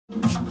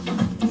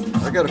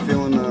I got a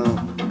feeling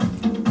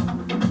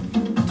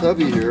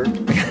Tubby here.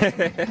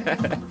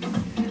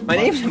 my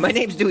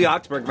name's Dewey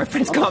Oxberg. My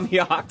friends call me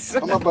Ox.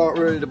 I'm about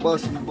ready to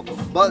bust some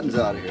buttons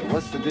out of here.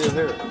 What's the deal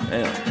here?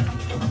 Yeah.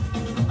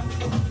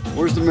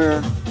 Where's the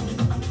mirror?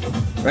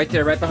 Right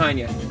there, right behind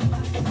you.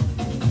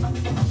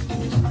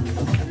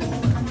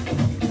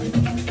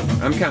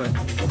 I'm coming.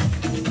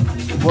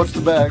 What's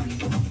the bag?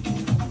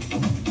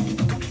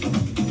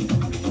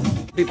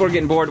 People are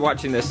getting bored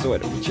watching this, so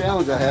The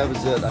challenge I have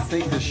is that I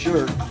think this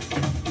shirt...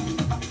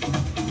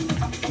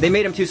 They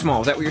made them too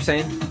small, is that what you're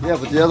saying? Yeah,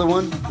 but the other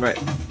one? Right.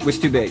 Was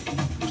too big.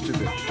 Was too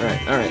big.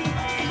 Right, alright.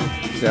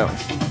 So.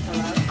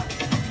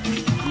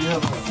 Yeah.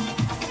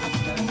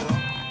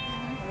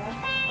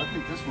 I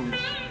think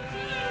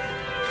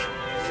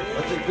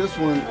this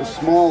one is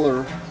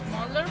smaller.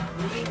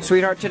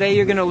 Sweetheart, today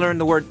you're going to learn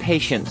the word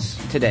patience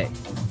today.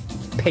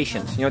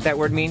 Patience. You know what that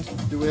word means?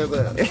 Do we have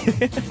that?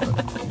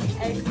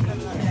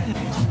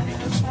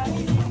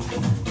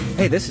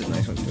 Hey, this is a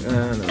nice one too.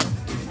 No.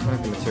 I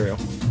like the material.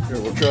 Here,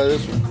 we'll try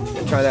this one.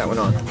 Yeah, try that one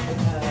on.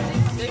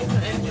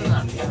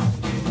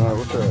 Alright,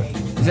 what's that?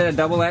 Is that a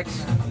double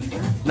X?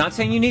 Not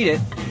saying you need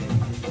it.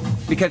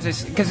 Because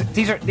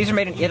these are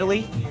made in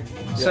Italy.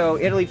 Yeah. So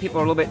Italy people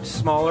are a little bit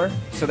smaller,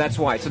 so that's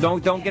why. So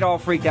don't get all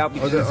freaked out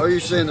because are you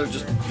saying they're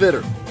just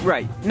fitter?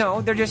 Right.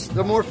 No, they're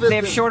more fit. They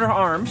have shorter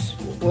arms.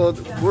 Well,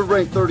 we're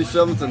ranked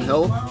 37th in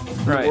health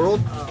in the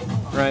world.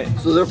 Right.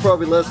 So they're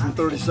probably less than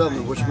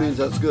 37, which means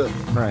that's good.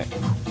 Right.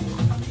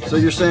 So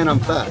you're saying I'm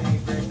fat?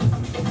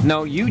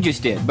 No, you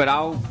just did, but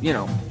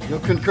You'll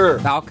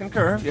concur. I'll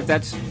concur if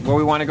that's where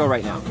we want to go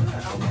right now.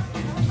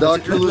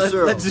 Dr.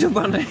 Lucero. Let's zoom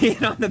on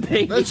the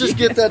baby. Let's just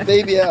get that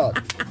baby out.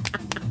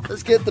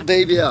 Let's get the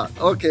baby out.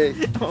 Okay.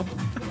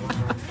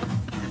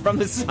 From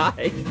the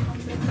side.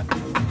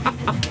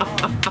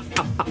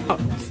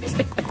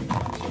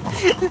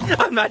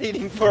 I'm not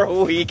eating for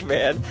a week,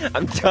 man.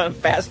 I'm done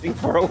fasting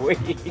for a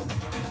week.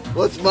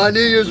 What's my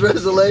New Year's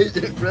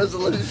resolution?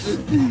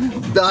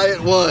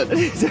 Diet 1.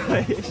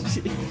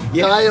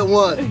 Yeah. Diet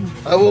 1.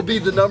 I will be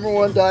the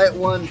 #1 Diet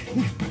 1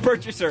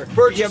 purchaser.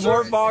 You get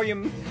more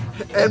volume.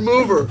 And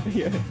mover.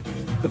 Yeah.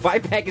 The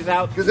 5-pack is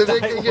out. Because if they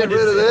can get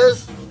rid of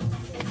this.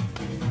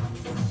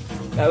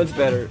 That one's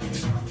better.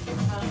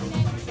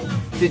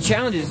 The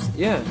challenge is,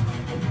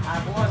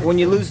 when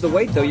you lose the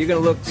weight, though, you're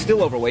going to look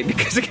still overweight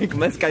because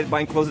this guy's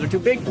buying clothes that are too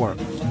big for him.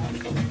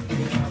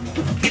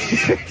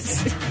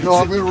 No,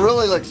 I mean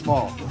really like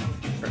small.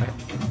 Right.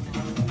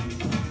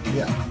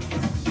 Yeah.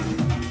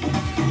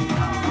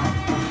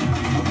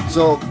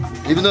 So,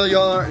 even though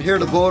y'all aren't here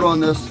to vote on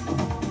this,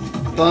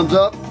 thumbs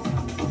up.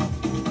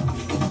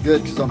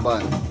 Good, because I'm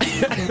buying it.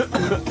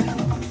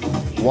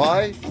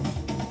 Why?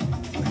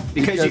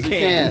 Because you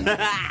can.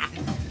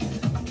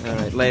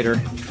 Alright, later.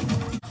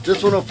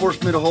 This one will force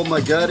me to hold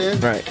my gut in.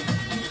 Right.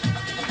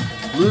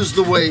 Lose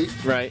the weight.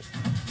 Right.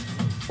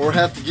 Or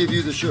have to give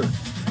you the shirt.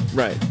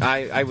 Right.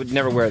 I would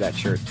never wear that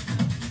shirt.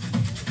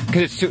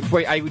 Because it's too,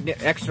 wait,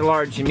 extra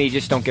large and me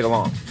just don't get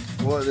along.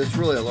 Well, it's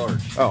really a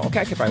large. Oh,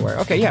 okay, I could probably wear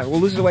it. Okay, yeah, we'll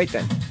lose the weight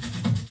then.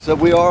 So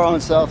we are on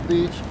South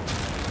Beach.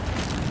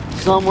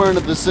 Somewhere in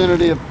the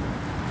vicinity of,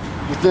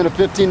 within a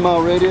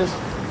 15-mile radius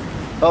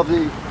of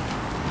the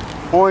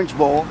Orange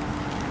Bowl.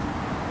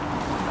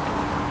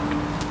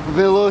 We've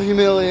been a little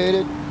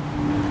humiliated.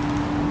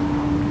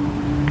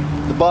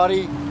 The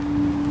body,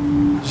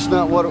 just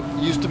not what it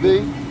used to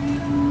be.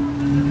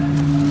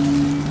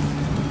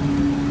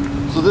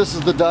 So this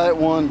is the Diet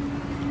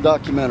 1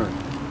 documentary.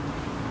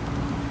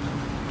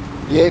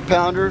 The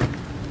 8-pounder.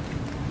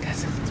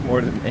 Yes, it's more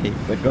than 8,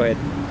 but go ahead.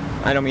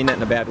 I don't mean that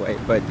in a bad way,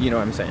 but you know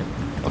what I'm saying.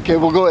 Okay,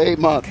 we'll go 8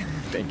 months.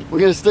 Thank you. We're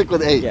gonna stick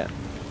with 8. Yeah.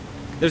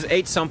 There's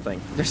 8 something.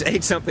 There's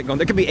 8 something going.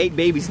 There could be 8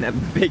 babies in that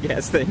big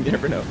ass thing. You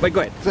never know. But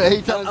go ahead. So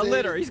 8 times a 8.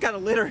 litter. He's got a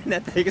litter in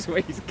that thing. Is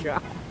what he's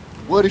got.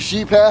 What do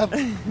sheep have?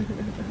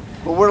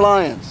 But we're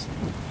lions.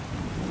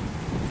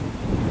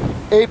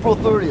 April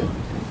 30th.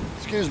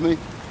 Excuse me.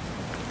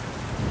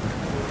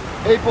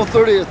 April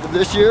 30th of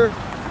this year.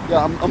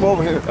 Yeah, I'm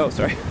over here. Oh,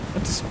 sorry.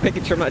 I'm just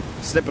making sure I'm not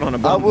stepping on a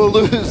bum. I will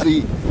lose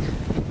the